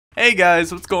Hey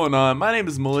guys, what's going on? My name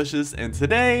is Malicious, and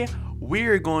today we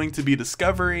are going to be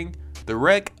discovering the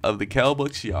wreck of the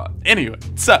Calebluck yacht. Anyway,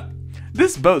 so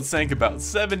this boat sank about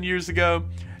 7 years ago,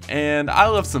 and I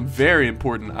left some very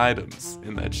important items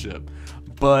in that ship,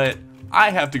 but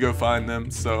I have to go find them,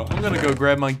 so I'm gonna go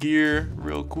grab my gear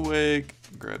real quick,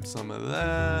 grab some of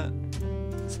that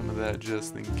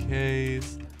just in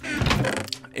case.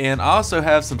 And I also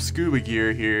have some scuba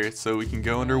gear here so we can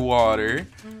go underwater.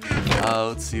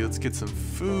 Let's see, let's get some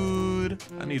food.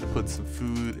 I need to put some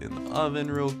food in the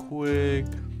oven real quick.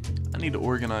 I need to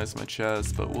organize my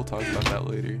chest, but we'll talk about that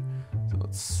later. So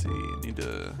let's see, I need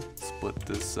to split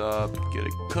this up, get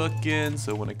it cooking,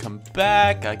 so when I come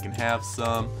back, I can have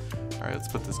some. Alright, let's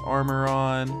put this armor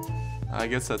on. I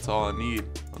guess that's all I need.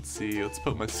 Let's see, let's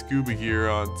put my scuba gear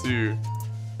on too.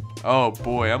 Oh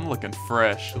boy, I'm looking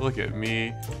fresh. Look at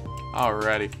me.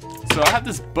 Alrighty. So I have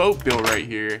this boat built right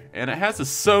here, and it has a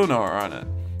sonar on it.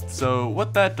 So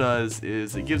what that does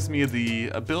is it gives me the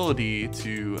ability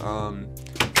to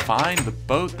find the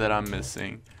boat that I'm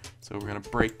missing. So we're gonna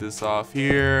break this off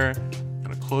here. I'm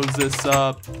gonna close this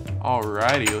up.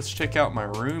 Alrighty, let's check out my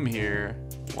room here.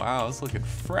 Wow, it's looking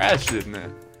fresh, isn't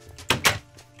it?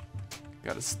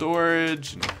 Got a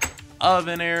storage, an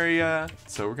oven area.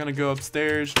 So we're gonna go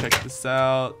upstairs, check this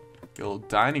out. Get a little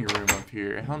dining room up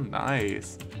here. How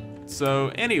nice. So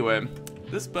anyway,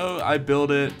 this boat, I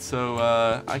built it so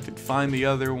I could find the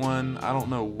other one. I don't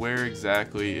know where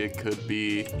exactly it could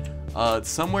be. It's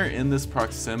somewhere in this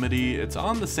proximity. It's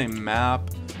on the same map.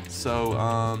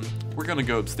 So we're gonna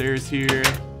go upstairs here.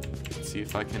 Let's see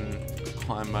if I can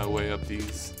climb my way up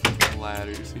these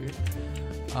ladders here.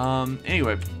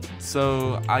 Anyway,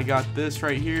 so I got this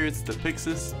right here. It's the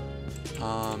Pixis.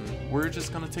 We're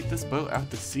just gonna take this boat out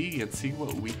to sea and see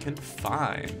what we can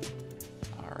find.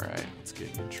 Alright, let's get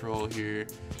in control here.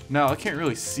 Now, I can't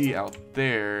really see out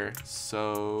there,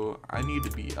 so I need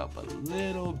to be up a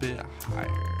little bit higher.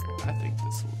 I think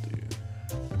this will do.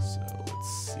 So, let's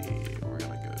see. We're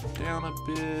gonna go down a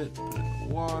bit, put it in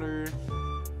the water.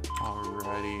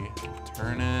 Alrighty,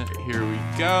 turn it. Here we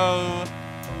go.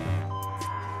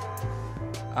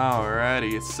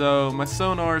 Alrighty, so my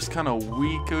sonar is kind of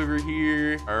weak over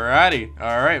here.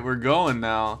 Alright, we're going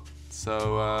now.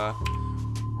 So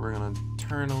we're gonna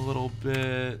turn a little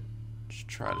bit, just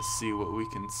try to see what we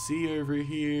can see over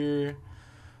here.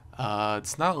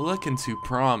 It's not looking too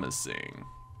promising.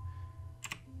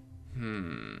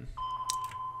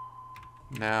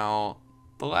 Now,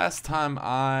 the last time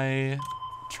I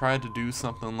tried to do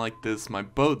something like this, my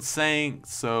boat sank,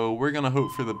 so we're gonna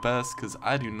hope for the best because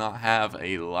I do not have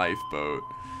a lifeboat.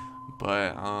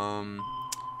 But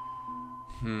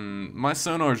my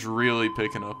sonar's really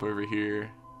picking up over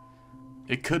here.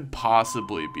 It could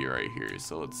possibly be right here,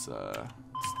 so let's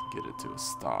get it to a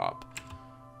stop.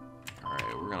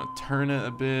 Alright, we're gonna turn it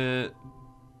a bit.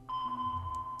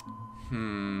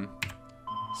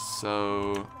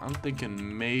 So I'm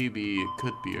thinking maybe it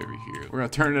could be over here. We're gonna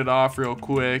turn it off real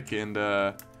quick, and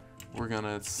we're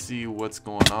gonna see what's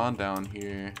going on down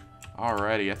here.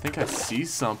 Alrighty, I think I see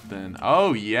something.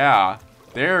 Oh yeah,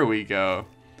 there we go.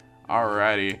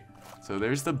 Alrighty, so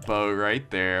there's the boat right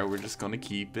there. We're just gonna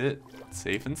keep it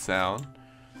safe and sound.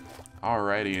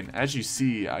 Alrighty, and as you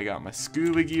see, I got my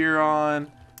scuba gear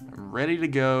on. I'm ready to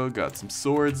go. Got some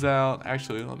swords out.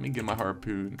 Actually, let me get my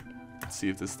harpoon. Let's see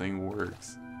if this thing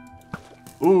works.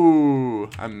 Ooh,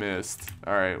 I missed.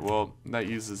 Alright, well, that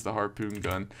uses the harpoon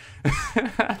gun.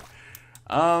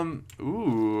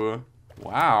 Ooh,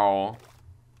 wow.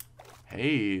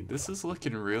 Hey, this is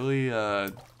looking really,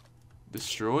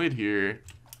 destroyed here.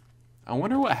 I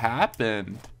wonder what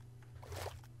happened.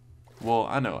 Well,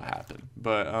 I know what happened,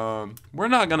 but, we're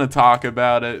not gonna talk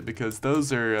about it because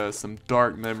those are, some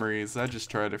dark memories. I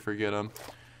just try to forget them.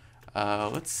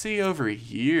 Let's see over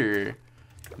here.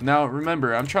 Now,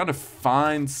 remember, I'm trying to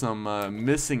find some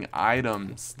missing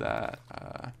items that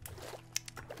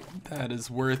that is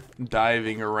worth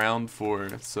diving around for.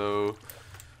 So,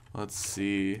 let's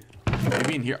see.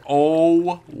 Maybe in here.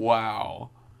 Oh,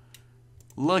 wow.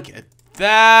 Look at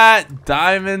that!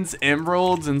 Diamonds,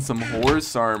 emeralds, and some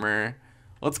horse armor.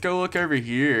 Let's go look over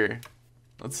here.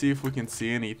 Let's see if we can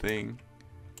see anything.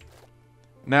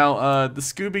 Now, the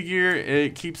scuba gear,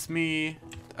 it keeps me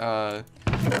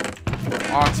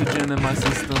oxygen in my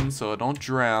system so I don't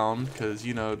drown, because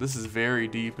you know this is very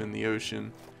deep in the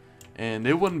ocean and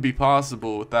it wouldn't be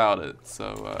possible without it.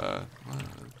 So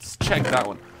let's check that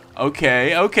one.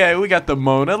 Okay, we got the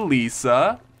Mona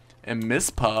Lisa and Miss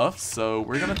Puff, so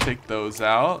we're gonna take those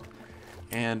out,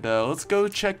 and let's go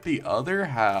check the other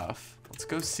half. Let's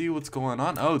go see what's going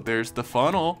on. Oh, there's the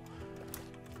funnel.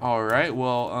 Alright,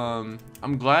 well,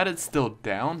 I'm glad it's still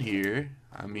down here.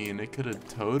 I mean, it could have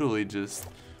totally just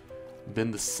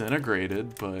been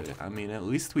disintegrated, but I mean, at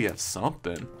least we have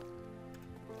something.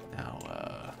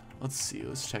 Now, let's see,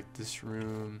 let's check this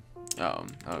room. Oh,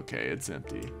 okay, it's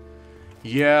empty.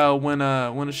 Yeah, when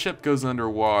a ship goes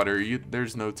underwater,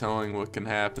 there's no telling what can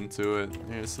happen to it.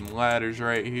 There's some ladders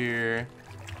right here.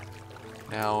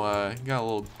 Now, you got a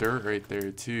little dirt right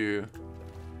there too.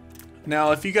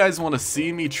 Now, if you guys want to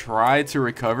see me try to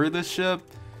recover this ship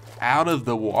out of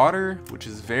the water, which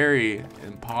is very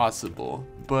impossible,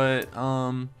 but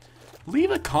leave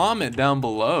a comment down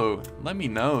below. Let me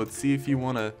know. See if you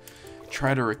want to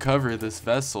try to recover this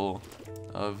vessel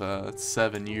of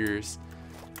 7 years.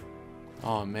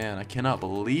 Oh man, I cannot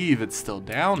believe it's still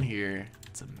down here.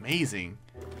 It's amazing.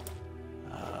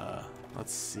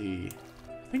 Let's see.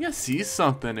 I think I see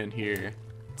something in here.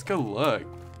 Let's go look.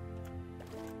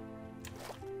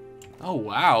 Oh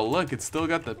wow, look, it's still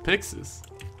got the Pyxis.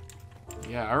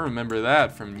 Yeah, I remember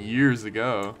that from years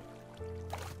ago.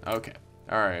 Okay,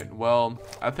 alright, well,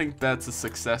 I think that's a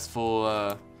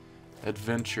successful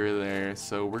adventure there,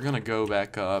 so we're gonna go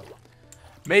back up.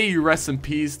 May you rest in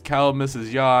peace,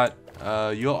 Calebluck's Yacht.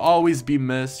 You'll always be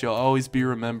missed, you'll always be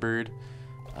remembered.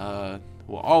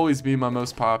 Will always be my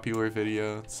most popular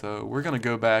video, so we're gonna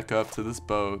go back up to this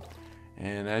boat,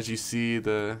 and as you see,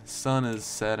 the sun is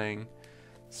setting.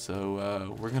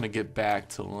 So we're gonna get back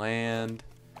to land.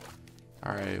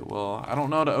 Alright, well, I don't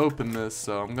know how to open this,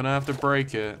 so I'm gonna have to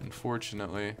break it,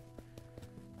 unfortunately.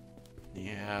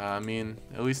 Yeah, I mean,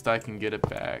 at least I can get it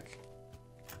back.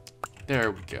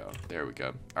 There we go, there we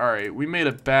go. Alright, we made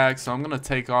it back, so I'm gonna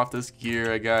take off this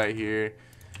gear I got here,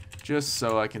 just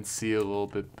so I can see a little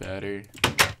bit better.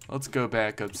 Let's go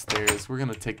back upstairs. We're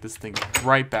gonna take this thing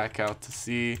right back out to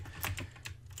sea.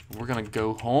 We're gonna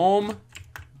go home.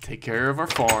 Take care of our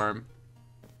farm.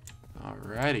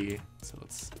 Alrighty, so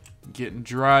let's get in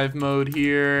drive mode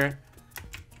here.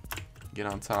 Get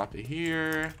on top of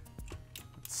here.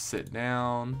 Let's sit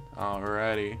down.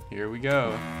 Alrighty, here we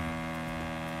go.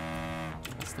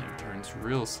 This thing turns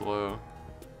real slow.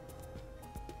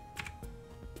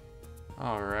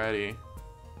 Alrighty.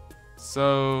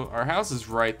 So our house is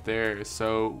right there,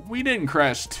 so we didn't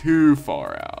crash too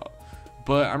far out.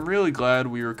 But I'm really glad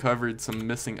we recovered some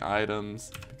missing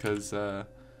items because, oh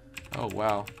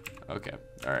wow, okay,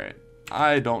 alright.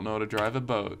 I don't know how to drive a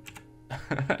boat.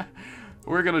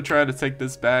 We're gonna try to take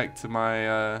this back to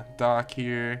my dock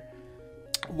here.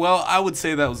 Well, I would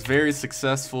say that was very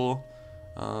successful.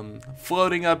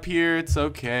 Floating up here, it's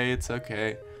okay, it's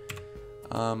okay.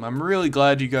 I'm really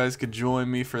glad you guys could join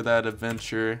me for that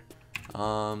adventure.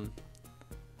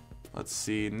 Let's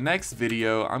see, next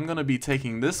video, I'm gonna be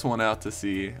taking this one out to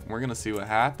sea. We're gonna see what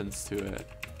happens to it.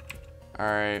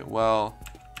 Alright, well,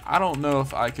 I don't know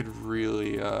if I could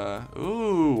really,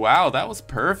 ooh, wow, that was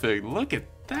perfect. Look at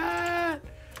that.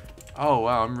 Oh,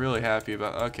 wow, I'm really happy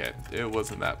about, okay, it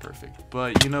wasn't that perfect.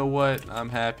 But you know what, I'm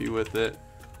happy with it.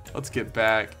 Let's get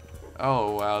back.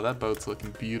 Oh, wow, that boat's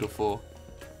looking beautiful.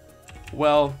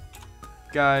 Well,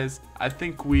 guys, I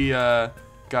think we,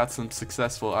 got some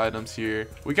successful items here.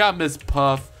 We got Miss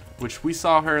Puff, which we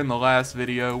saw her in the last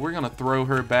video. We're gonna throw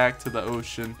her back to the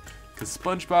ocean because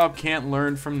SpongeBob can't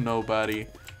learn from nobody.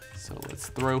 So let's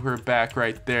throw her back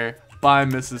right there. Bye,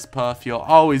 Mrs. Puff. You'll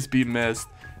always be missed.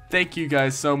 Thank you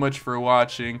guys so much for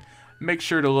watching. Make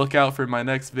sure to look out for my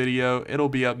next video. It'll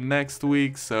be up next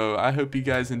week, so I hope you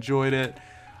guys enjoyed it.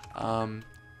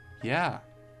 Yeah.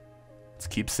 Let's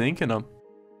keep sinking them.